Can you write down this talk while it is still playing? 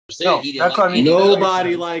said No, he didn't that's like what I mean.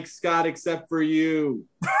 Nobody likes Scott except for you.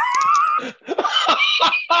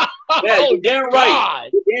 Yeah, you're damn right. God.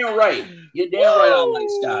 You're damn right. You're damn right. I like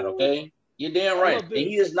Scott. Okay, you're damn I right. love And this.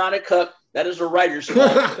 he is not a cuck. That is a writer's fault.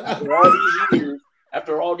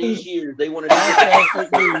 After all these years, they want to Hashtag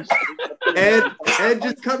fake news. Ed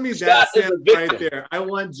just cut me Scott that is a sentence victim. right there. I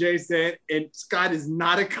want Jay saying, and Scott is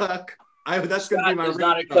not a cuck. That's going to be Scott my is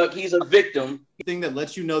not a ringtone. cuck. He's a victim. The thing that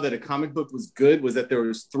lets you know that a comic book was good was that there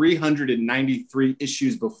was 393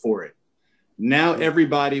 issues before it. Now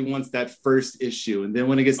everybody wants that first issue, and then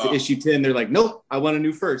when it gets to issue 10, they're like, "Nope, I want a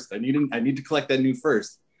new first. I need to collect that new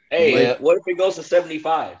first." Hey, Like, what if it goes to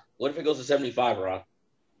 75? What if it goes to 75, Rob?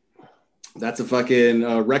 that's a fucking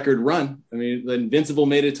record run. I mean, the Invincible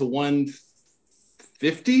made it to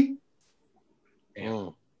 150.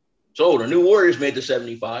 Damn. So the New Warriors made the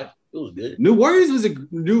 75. It was good. New Warriors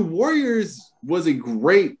was a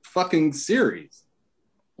great fucking series.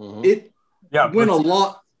 Mm-hmm. It Yeah, went a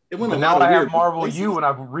lot. It went But a now lot. I of have weird Marvel places. U, and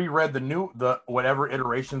I've reread the whatever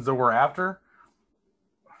iterations there were after.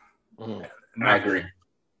 I agree.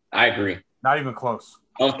 Not even close.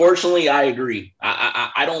 Unfortunately, I agree.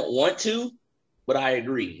 I don't want to, but I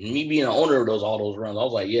agree. Me being an owner of all those runs, I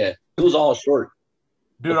was like, yeah, it was all short.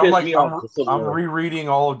 Dude, It pissed me off, the Civil I'm War. rereading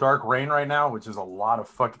all of Dark Reign right now, which is a lot of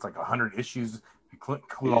it's like 100 issues,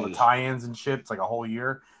 include all the tie-ins and shit. It's like a whole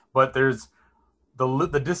year. But there's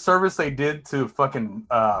the disservice they did to fucking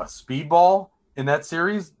Speedball in that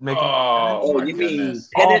series, making you mean goodness.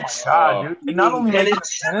 Penance? Oh my god, dude! And not only making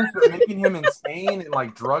Penance? him penance, but making him insane and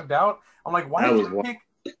like drugged out. I'm like, why That did was you wild. pick?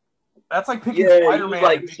 That's like picking Yeah, he was, Spider-Man,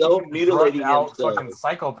 like, and making self-mutilating him a drugged out himself. fucking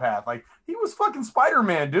psychopath. Like he was fucking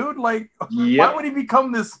Spider-Man, dude. Like, why Yep. would he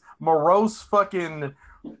become this morose fucking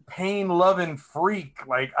pain-loving freak?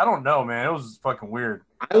 Like, I don't know, man. It was fucking weird.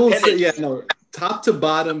 I will say, Penance. yeah, no. Top to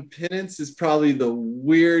bottom, Penance is probably the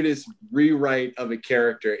weirdest rewrite of a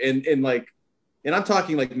character, and I'm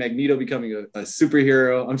talking like Magneto becoming a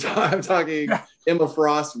superhero. I'm talking Emma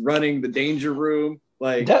Frost running the Danger Room.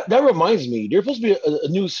 Like That reminds me, there's supposed to be a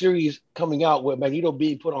new series coming out with Magneto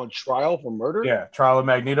being put on trial for murder. Yeah, Trial of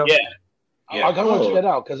Magneto. Yeah. I kind of want to Oh. check that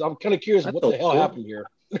out because I'm kind of curious That's what the so hell cool. happened here.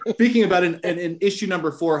 Speaking about in issue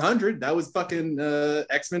number 400, that was fucking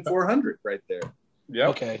X-Men 400 right there. Yep.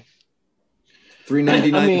 Okay.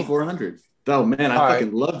 399 I mean- to 400. Oh man, I All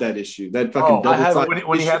fucking love that issue. That fucking Oh, double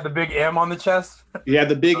when he had the big M on the chest. he had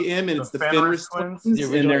the big M, and it's the Fenris Fenris twins? twins, The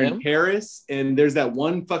and original they're in M? Paris. And there's that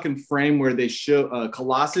one fucking frame where they show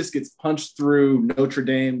Colossus gets punched through Notre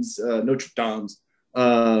Dame's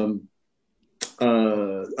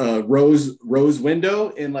rose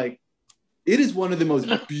window, and like it is one of the most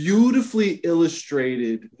beautifully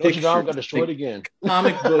illustrated Notre Dame got pictures, destroyed again.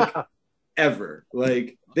 comic book ever.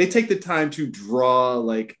 Like they take the time to draw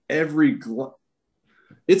like every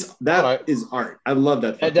is Alright. art. I love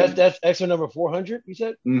that. That's X-Men number 400. You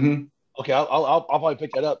said? Mm-hmm. Okay, I'll probably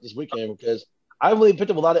pick that up this weekend because I really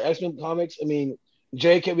picked up a lot of X-Men comics. I mean,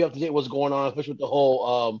 Jay kept me up to date what's going on, especially with the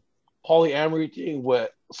whole polyamory thing with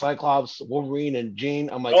Cyclops, Wolverine, and Jean.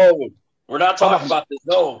 I'm like, Oh, we're not talking about this.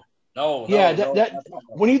 No. yeah, no, that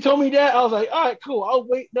when he told me that, I was like, all right, cool. I'll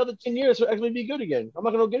wait another 10 years for X-Men to be good again. I'm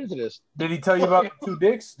not gonna get into this. Did he tell you about two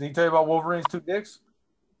dicks? Did he tell you about Wolverine's two dicks?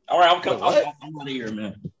 All right, I'm coming. What? I'm out of here,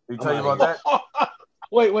 man. Did he I'm tell you outta about that?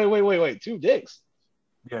 Wait. 2 dicks.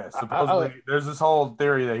 Yeah, supposedly there's this whole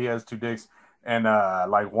theory that he has two dicks, and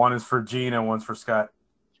like one is for Jean and one's for Scott.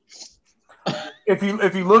 If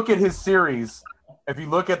you look at his series, if you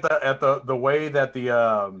look at the way that the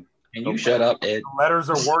Can you shut up, Ed? letters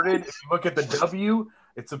are worded, if you look at the W,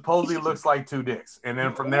 it supposedly looks like two dicks, and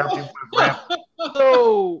then from there people ramp.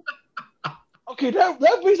 So, okay, that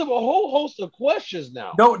brings up a whole host of questions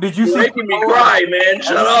now. No, did you You're see? making me cry, man.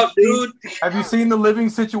 Shut up, dude. Have you seen the living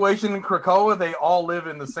situation in Krakoa? They all live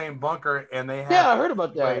in the same bunker, and they have Yeah, I heard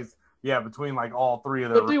about that. ways, between like all three of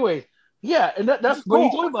The them. three-way. Yeah, and that's when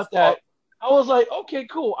he told me about that. I was like, okay,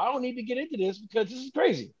 cool. I don't need to get into this because this is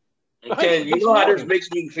crazy. Ken, you know how this makes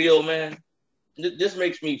me feel, man? This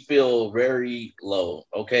makes me feel very low,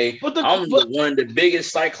 okay? I'm one of the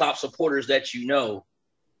biggest Cyclops supporters that you know,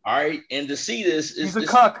 all right? And to see this is... He's a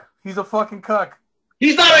cuck. He's a fucking cuck.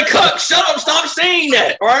 He's not a cuck. Shut up. Stop saying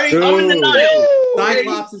that, all right? Dude. I'm in denial. Okay?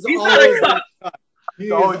 Cyclops is He's always not a cuck. He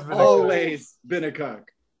He's has always been a cuck.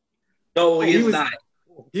 No, He he's was- not.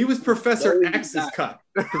 He was Professor No, he's X's not. cuck.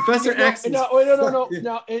 Professor X is No. fucking-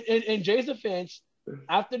 Now, in Jay's defense,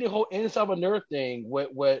 after the whole inside of a nerve thing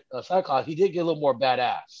with Cyclops, he did get a little more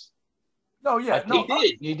badass. No, yeah, no,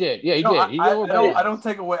 He did. Yeah, he no, did. He got a little badass. I don't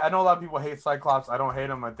take away. I know a lot of people hate Cyclops. I don't hate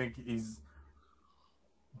him. I think he's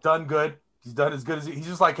done good. He's done as good as he's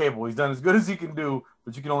just like Cable. He's done as good as he can do,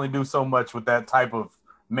 but you can only do so much with that type of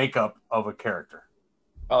makeup of a character.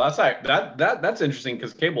 Oh, that's like that's interesting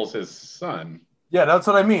because Cable's his son. Yeah, that's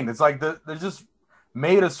what I mean. It's like they're just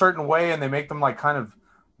made a certain way, and they make them like kind of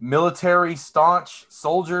military staunch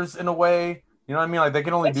soldiers in a way. You know what I mean? Like they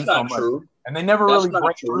can only do so much, and they never really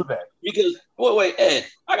break through that. Because wait, Ed,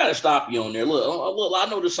 I gotta stop you on there. Look, I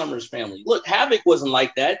know the Summers family. Look, Havoc wasn't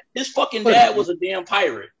like that. His fucking dad was a damn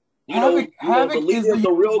pirate. Havoc the leader of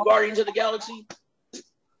the real Guardians of the Galaxy.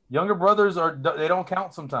 Younger brothers they don't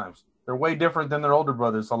count sometimes. They're way different than their older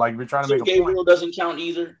brothers. So like, we're trying to make Gabriel doesn't count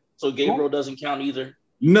either. So Gabriel doesn't count either.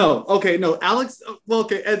 No. Okay. No. Alex. Well,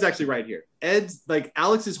 okay. Ed's actually right here.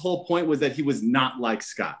 Alex's whole point was that he was not like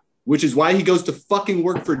Scott, which is why he goes to fucking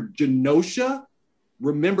work for Genosha.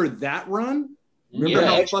 Remember that run? Remember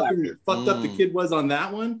how fucking fucked up the kid was on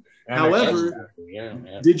that one? And however,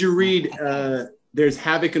 did you read there's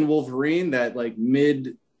Havoc and Wolverine that like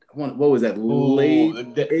what was that? Late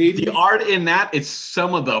 80s? The art in that is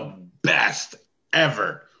some of the best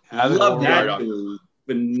ever. I love that.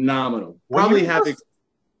 Phenomenal. Probably Havoc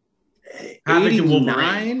and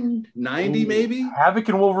Wolverine. 90 maybe. Havoc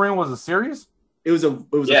and Wolverine was a series? It was a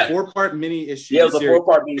 4-part mini issue. Yeah, it was a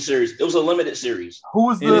 4-part mini series. It was a limited series. Who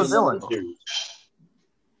was the villain?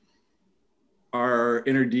 Our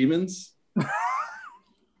inner demons.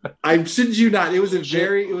 I shouldn't you not. It was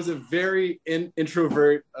a very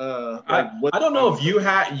introvert. I don't know if you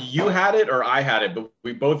had it or I had it, but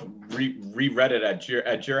we both reread it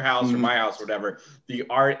at your house or my house or whatever. The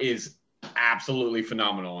art is absolutely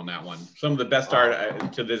phenomenal on that one. Some of the best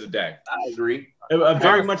art to this day. I agree.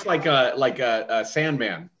 Very much like a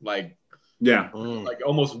Sandman, like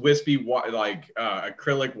almost wispy, like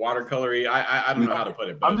acrylic watercolory. I don't know how to put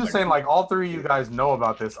it. But I'm just saying, like all three of you guys know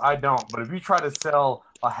about this. I don't. But if you try to sell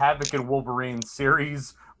a Havoc and Wolverine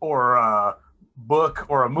series or a book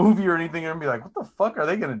or a movie or anything, you're gonna be like, what the fuck are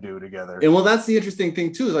they gonna do together? And well, that's the interesting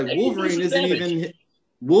thing too. Is like Wolverine isn't even.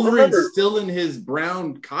 Wolverine's still in his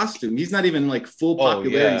brown costume. He's not even like full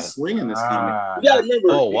popularity swing in this comic. You gotta remember,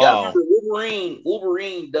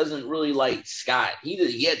 Wolverine doesn't really like Scott.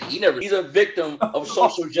 He's a victim of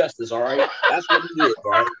social justice, all right? That's what he is,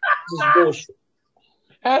 all right? This is bullshit.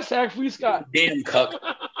 Hashtag free Scott. Damn cuck.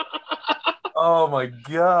 Oh my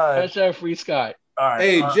god. Hashtag free Scott. All right.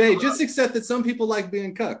 Hey, Jay, just accept that some people like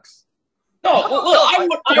being cucks. No,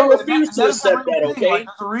 look, I refuse to accept that, okay?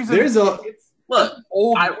 There's a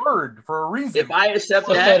old word for a reason. If I accept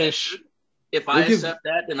that,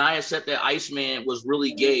 then I accept that Iceman was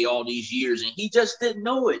really gay all these years, and he just didn't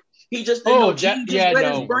know it. He just didn't know. Gene just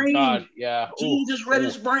read his brain. God, Gene just read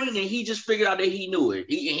his brain, and he just figured out that he knew it.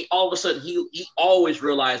 He all of a sudden he always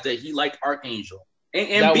realized that he liked Archangel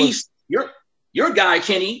and Beast. Your guy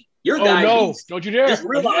Kenny. Your guy. No, Beast, don't you dare! Just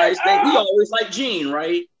realized that he always liked Gene.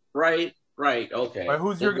 Right. Okay. Wait,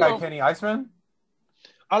 who's your guy, Kenny? Iceman?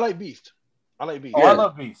 I like Beast. I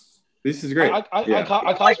love Beast. This is great. I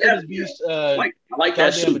cosplayed as Beast I like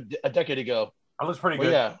that suit. a decade ago. That looks pretty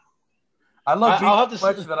good. Yeah. I love Beast so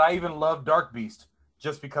much that I even love Dark Beast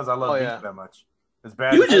just because I love Beast that much. It's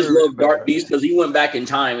bad. You just love Dark Beast because he went back in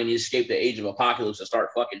time and he escaped the Age of Apocalypse and started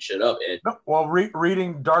fucking shit up, Ed. No, well,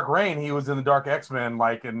 reading Dark Reign, he was in the Dark X-Men,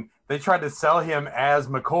 and they tried to sell him as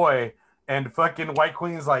McCoy, and fucking White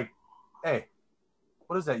Queen's like, hey,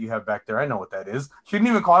 what is that you have back there? I know what that is. She didn't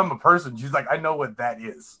even call him a person. She's like, I know what that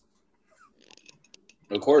is.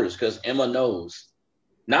 Of course, because Emma knows.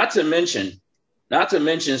 Not to mention,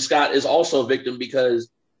 Scott is also a victim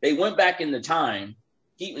because they went back in the time.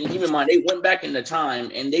 Keep in mind, they went back in the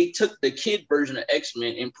time and they took the kid version of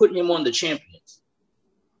X-Men and put him on the Champions.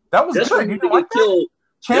 That was good. You like that?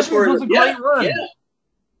 Champions was a great run.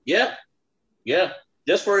 Yeah.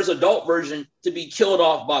 Just for his adult version to be killed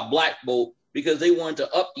off by Black Bolt because they wanted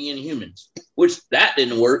to up the Inhumans, which that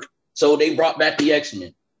didn't work. So they brought back the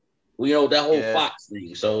X-Men. That whole Fox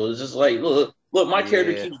thing. So it's just like, look, my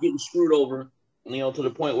character keeps getting screwed over, to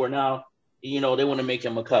the point where now, they want to make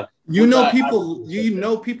him a cuck.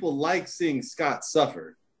 People like seeing Scott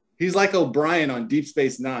suffer. He's like O'Brien on Deep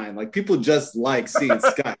Space Nine. Like people just like seeing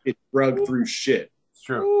Scott get drugged through shit. It's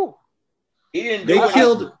true.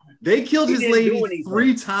 They killed his lady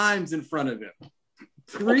 3 times in front of him.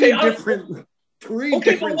 Three different.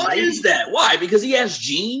 But why is that? Why? Because he has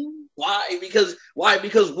Gene? Why?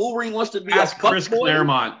 Because Wolverine wants to be Ask Chris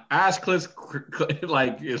Claremont. Ask Chris,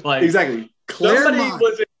 exactly. Somebody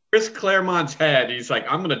was in Chris Claremont's head. He's like,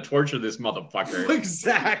 I'm going to torture this motherfucker.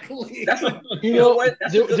 Exactly. That's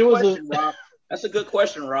a good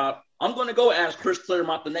question, Rob. I'm going to go ask Chris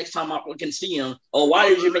Claremont the next time I can see him. Oh, why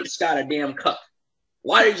did you make Scott a damn cuck?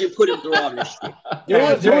 Why did you put him through all this shit?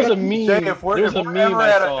 There was a meme. Jay, if we're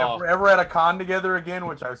ever at a con together again,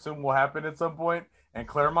 which I assume will happen at some point, and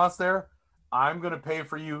Claremont's there, I'm gonna pay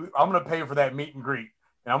for you. I'm gonna pay for that meet and greet,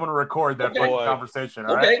 and I'm gonna record that fucking conversation.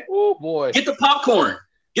 All right? Oh boy. Get the popcorn.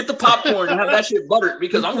 Get the popcorn and have that shit buttered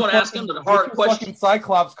because I'm gonna ask him the hard question.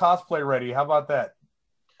 Cyclops cosplay ready. How about that?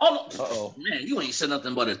 Oh, man, you ain't said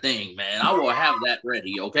nothing but a thing, man. I will have that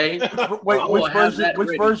ready, okay? Wait,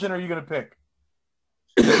 which version are you gonna pick?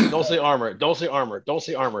 Don't say armor. Don't say armor. Don't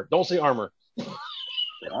say armor. Don't say armor.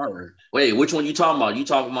 Armor. Wait, which one you talking about? You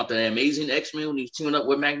talking about the Amazing X-Men when he's teaming up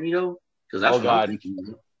with Magneto? Because that's what I'm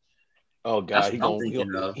thinking. Oh God,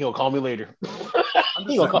 he'll call me later.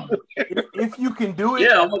 If you can do it,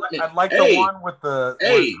 yeah, I'd like the one with the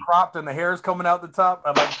cropped and the hairs coming out the top.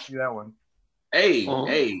 I'd like to see that one. Hey,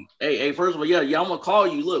 first of all, yeah, I'm gonna call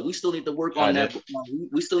you. Look, we still need to work on that.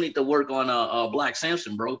 We still need to work on Black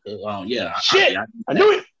Samson, bro. Shit, I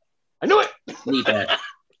knew it. Need that.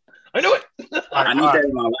 I knew it. I need that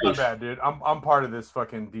in my life. My bad, dude. I'm part of this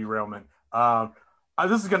fucking derailment.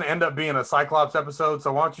 This is gonna end up being a Cyclops episode,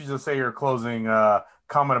 so why don't you just say your closing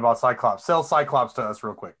comment about Cyclops? Sell Cyclops to us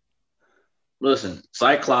real quick. Listen,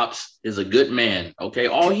 Cyclops is a good man. Okay,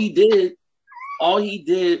 all he did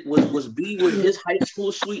was be with his high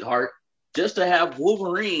school sweetheart just to have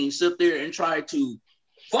Wolverine sit there and try to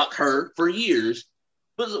fuck her for years.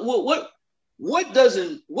 But what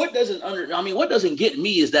doesn't get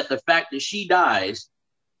me is that the fact that she dies,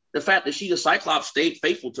 the fact that the Cyclops stayed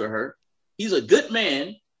faithful to her. He's a good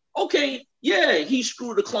man. Okay, yeah, he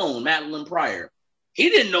screwed a clone, Madeline Pryor. He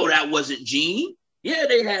didn't know that wasn't Jean. Yeah,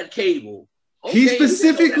 they had Cable. Okay, he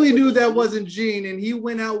specifically knew that wasn't Jean, and he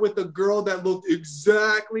went out with a girl that looked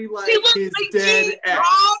exactly like his dead ex.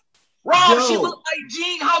 Rob, she looked like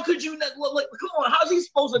Jean. How could you not? Come on, how's he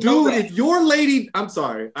supposed to know that? Dude, if your lady, I'm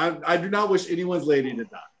sorry, I do not wish anyone's lady to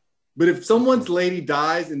die. But if someone's lady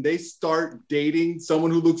dies and they start dating someone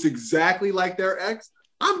who looks exactly like their ex,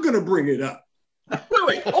 I'm gonna bring it up.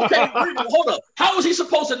 Wait, okay, hold up. How was he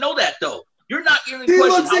supposed to know that though? You're not hearing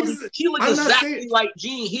questions. She looks exactly like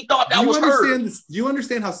Jean. He thought that was her. Do you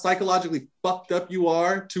understand how psychologically fucked up you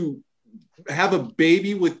are to have a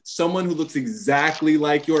baby with someone who looks exactly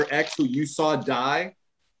like your ex who you saw die?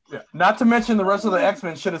 Yeah. Not to mention the rest of the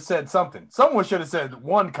X-Men should have said something. Someone should have said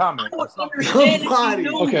one comment or something.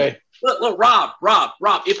 Okay. Look, Rob,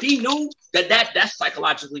 if he knew that's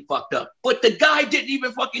psychologically fucked up. But the guy didn't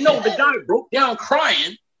even fucking know. The guy broke down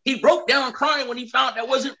crying. He broke down crying when he found that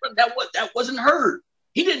wasn't her.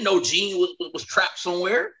 He didn't know Jean was trapped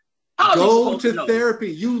somewhere. Go to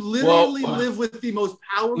therapy. You literally live with the most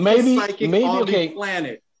powerful psychic on the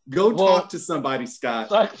planet. Go talk to somebody, Scott.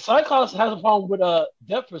 Cyclops has a problem with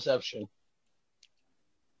depth perception.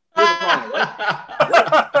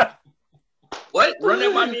 What? Run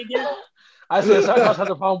that by me again? I said Cyclops has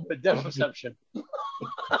a problem with depth perception.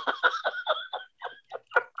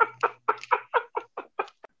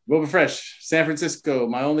 Boba Fresh, San Francisco.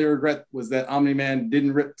 My only regret was that Omni-Man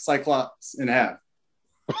didn't rip Cyclops in half.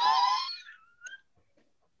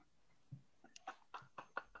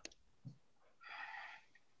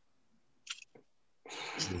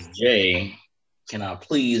 Jay, can I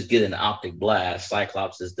please get an optic blast?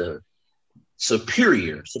 Cyclops is the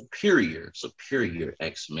superior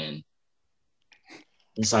X-Men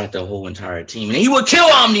inside the whole entire team. And he would kill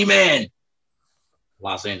Omni-Man.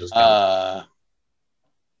 Los Angeles. The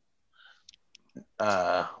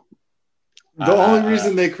only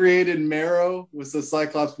reason they created Marrow was so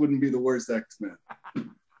Cyclops wouldn't be the worst X-Men.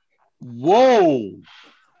 Whoa.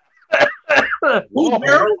 Who's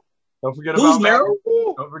Marrow? Don't forget about Maggot.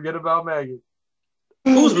 Don't forget about Maggot.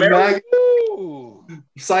 Who's Marrow?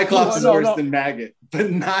 Cyclops is worse than Maggot, but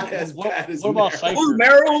not as bad as Marrow. Who's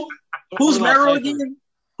Marrow? Who's Marrow again?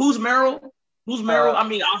 Who's Marrow? Who's Marrow? I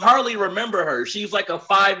mean, I hardly remember her. She's like a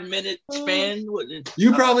 5-minute span.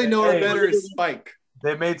 You probably know her better as Spike.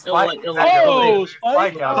 They made Spike. Spike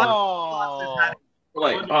out of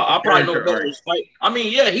I probably know better than Spike. I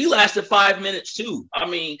mean, yeah, he lasted 5 minutes too. I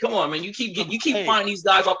mean, come on, man. You keep finding these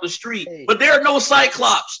guys off the street, but there are no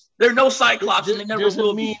Cyclops. There are no Cyclops, and they never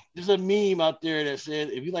will be. There's a meme out there that says,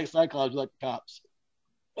 "If you like Cyclops, you like the cops."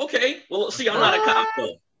 Okay, well, see, I'm not a cop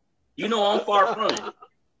though. You know, I'm far from it.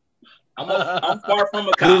 I'm far from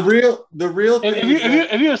a cop. The real thing.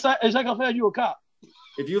 If you're a Cyclops fan, you're a cop.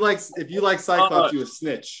 If you like Cyclops, you a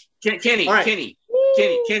snitch. Kenny, right. Kenny,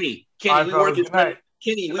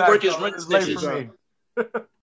 we work as snitches.